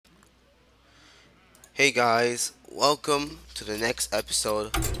Hey guys, welcome to the next episode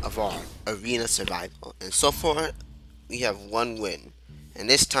of our Arena Survival. And so far, we have one win. And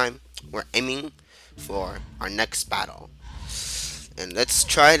this time, we're aiming for our next battle. And let's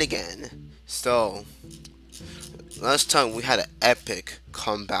try it again. So, last time we had an epic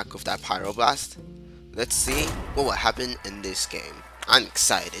comeback with that Pyroblast. Let's see what will happen in this game. I'm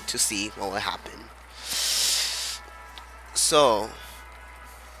excited to see what will happen. So,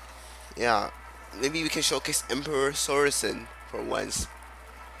 yeah. Maybe we can showcase Emperor Sorisen for once.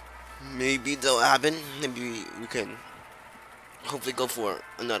 Maybe that'll happen. Maybe we can hopefully go for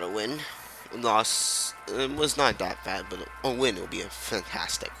another win. Loss was not that bad, but a win will be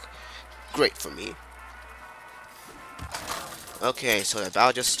fantastic. Great for me. Okay, so the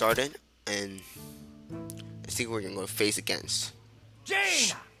battle just started, and let's see who we're gonna face against.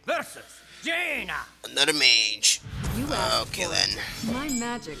 Jaina versus Jaina. Another mage. You asked Okay for then. it. My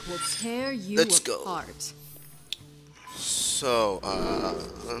magic will tear you Let's go. apart. So,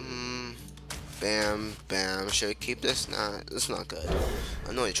 bam, bam. Should I keep this? Nah, it's not good.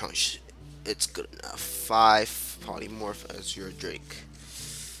 I know you're trying. It's good enough. 5 polymorph as your Drake.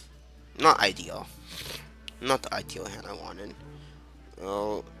 Not ideal. Not the ideal hand I wanted.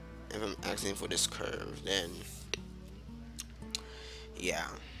 Well, if I'm asking for this curve, then yeah.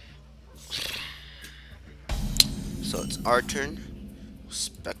 So it's our turn.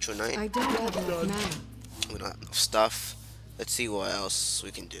 Spectral Knight. I don't have enough mana. We don't have enough stuff. Let's see what else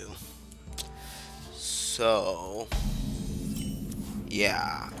we can do. So,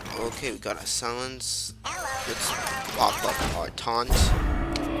 yeah. Okay, we got a silence. Let's pop up our taunt.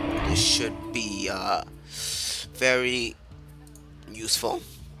 This should be very useful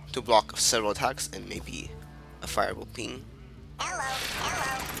to block several attacks and maybe a fireball ping.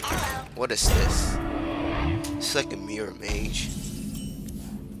 What is this? It's like a mirror mage.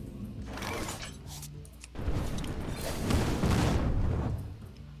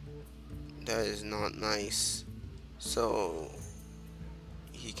 That is not nice. So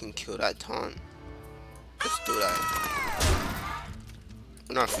he can kill that taunt. Let's do that.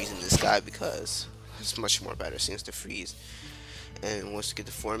 We're not freezing this guy because it's much more better since the freeze. And once we get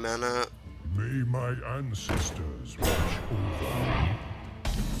the 4 mana, May my ancestors watch over.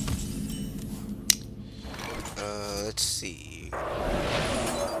 let's see.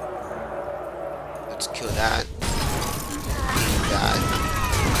 Let's kill that.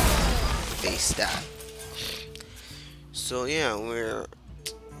 Face that. So yeah, we're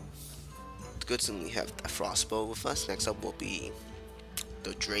good thing we have a frostbow with us. Next up will be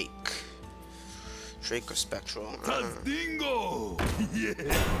the Drake. Drake or Spectral. Dingo!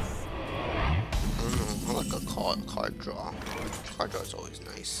 Yes! I don't know. I like a card draw. Card draw is always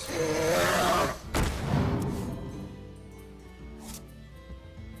nice.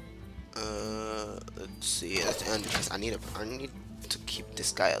 Let's see. Let's end because I need to keep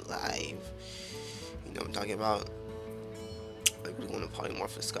this guy alive. You know what I'm talking about? I really want to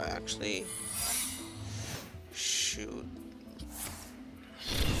polymorph this guy actually. Shoot.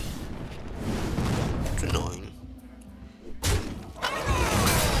 It's annoying.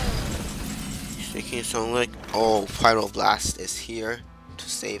 Making it sound like, oh, Pyroblast is here to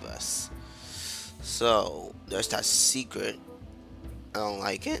save us. So there's that secret. I don't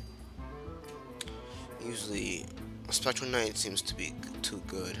like it. Usually a Spectral Knight seems to be too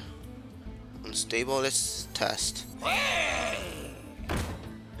good. Unstable, let's test.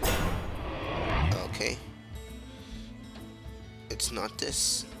 Okay. It's not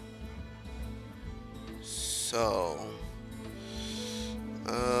this. So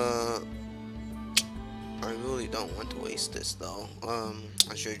I really don't want to waste this though.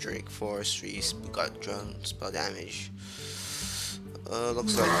 Azure Drake, Forestry, we got drone spell damage.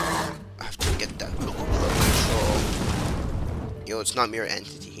 Looks like I have to get that global control. Yo, it's not mirror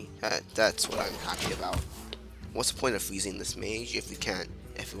entity. That's what I'm happy about. What's the point of freezing this mage if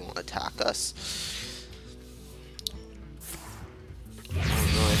it won't attack us? Oh no,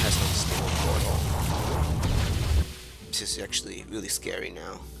 it has no stable portal. This is actually really scary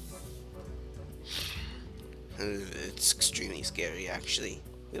now. It's extremely scary actually.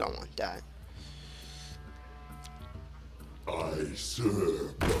 We don't want that. I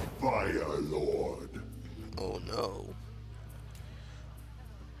serve the Fire Lord. Oh no.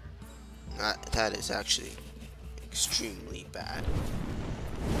 That is actually extremely bad.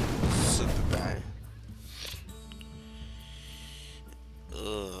 Super bad.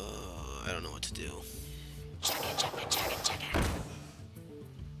 I don't know what to do.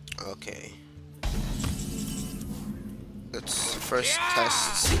 Okay. Let's first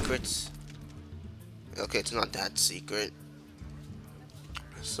test secrets. Okay, it's not that secret.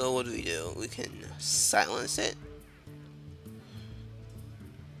 So what do? We can silence it.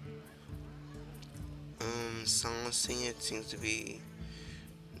 Silencing it seems to be...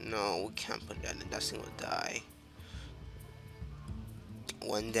 No, we can't put that in. That thing will die.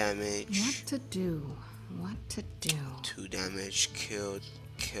 1 damage. What to do? What to do? 2 damage. Kill.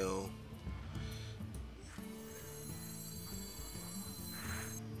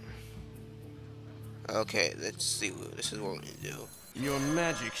 Okay, let's see. This is what we're gonna do. Your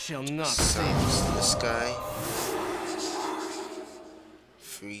magic shall not Silence this guy.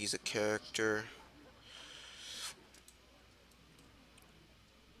 Freeze a character.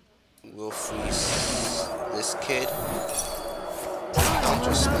 We'll freeze this kid.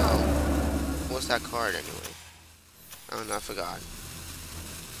 Counter spell. What's that card anyway? I don't know, I forgot.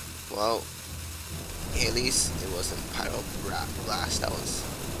 Well, at least it wasn't Pyro Blast that was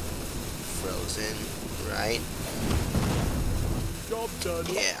frozen, right? Job done.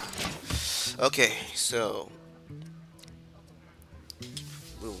 Yeah. Okay, so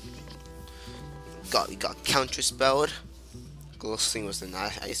we got counter spelled. Ghosting was the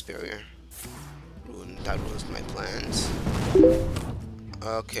ice barrier. That ruins my plans.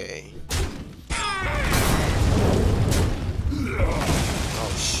 Okay.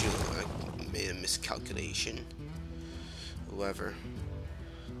 Oh shoot, I made a miscalculation. Whoever.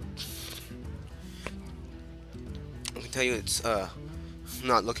 I can tell you it's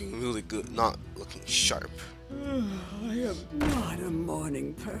not looking really good, not looking sharp. I am not a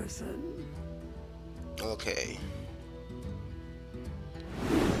morning person. Okay.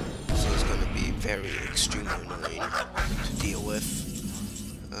 So it's gonna be very extremely annoying to deal with.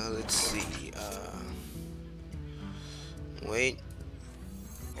 Let's see. Wait.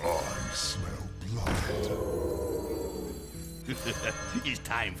 I smell blood. It's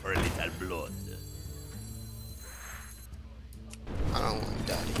time for a little blood. I don't want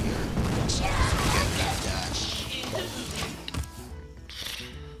that here. Get that.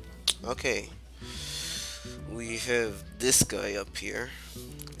 Okay. We have this guy up here.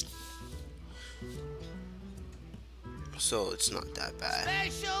 So it's not that bad.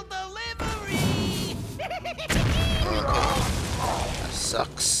 Special delivery. Okay. That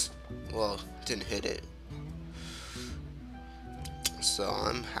sucks. Well, didn't hit it. So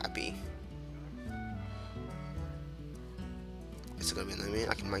I'm happy. It's gonna be annoying.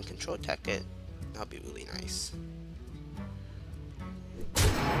 I can mind control tech it. That'll be really nice.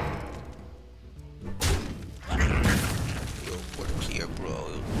 Yo, we're clear, bro.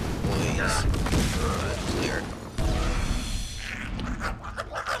 Boys. Clear.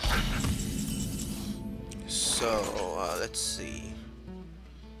 So, let's see.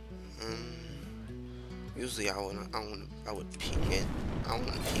 Usually I would ping it. I don't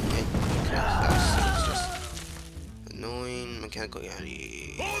want to ping it because that seems just annoying. Mechanical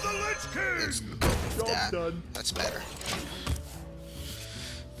yeti. Let's go with that. That's better.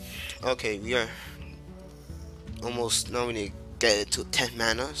 Okay, we are almost now. We need to get it to 10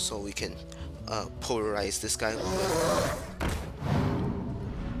 mana so we can polarize this guy a little bit.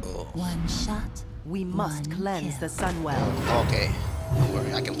 Oh. One shot. We must One cleanse kill. the Sunwell. Okay, don't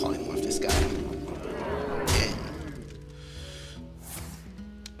worry, I can polymorph this guy. Yeah.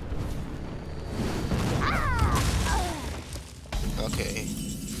 Okay,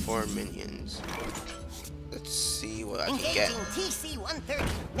 4 minions. Let's see what I can get. Engaging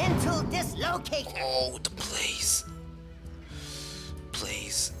TC-130, mental dislocator. Oh, the blaze.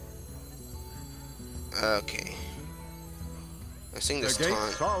 Blaze. Okay. I think this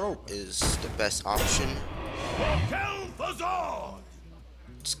taunt is the best option.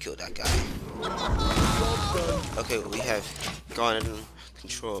 Let's kill that guy. Okay, we have gotten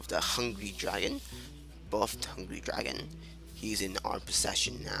control of the Hungry Dragon. Buffed Hungry Dragon. He's in our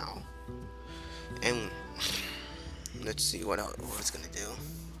possession now. And let's see what it's gonna do.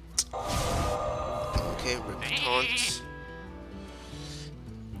 Okay, rip taunts.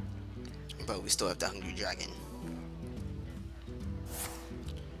 But we still have the Hungry Dragon.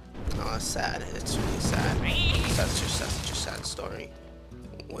 Oh, that's sad. It's really sad. That's just such a sad story.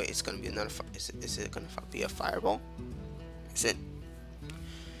 Wait, it's gonna be another. Is it gonna be a fireball? Is it?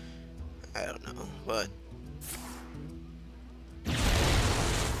 I don't know, but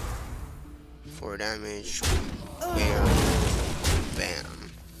 4 damage. Bam,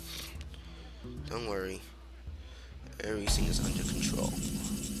 bam. Don't worry, everything is under control.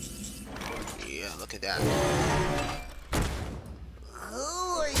 Yeah, look at that. Who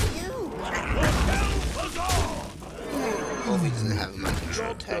are you? Hope he doesn't have a mind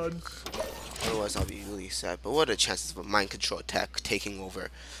control tech. Otherwise, I'll be really sad. But what are the chances of a mind control tech taking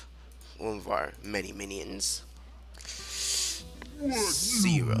over one of our many minions?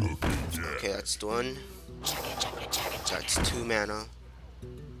 0. Okay, that's 1. That's 2 mana.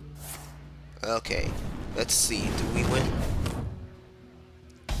 Okay, let's see. Do we win?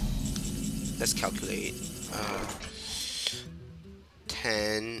 Let's calculate.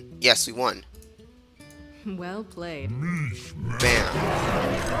 10. Yes, we won. Well played. Bam.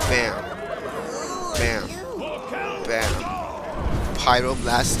 Bam. Bam. Bam.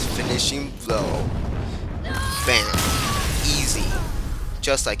 Pyroblast finishing blow. Bam. Easy.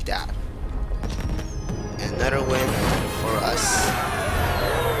 Just like that. Another win for us.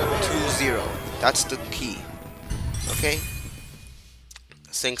 2-0. That's the key. Okay?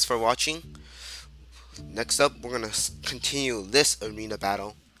 Thanks for watching. Next up, we're gonna continue this arena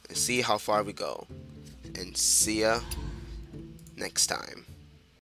battle and see how far we go. And see ya next time.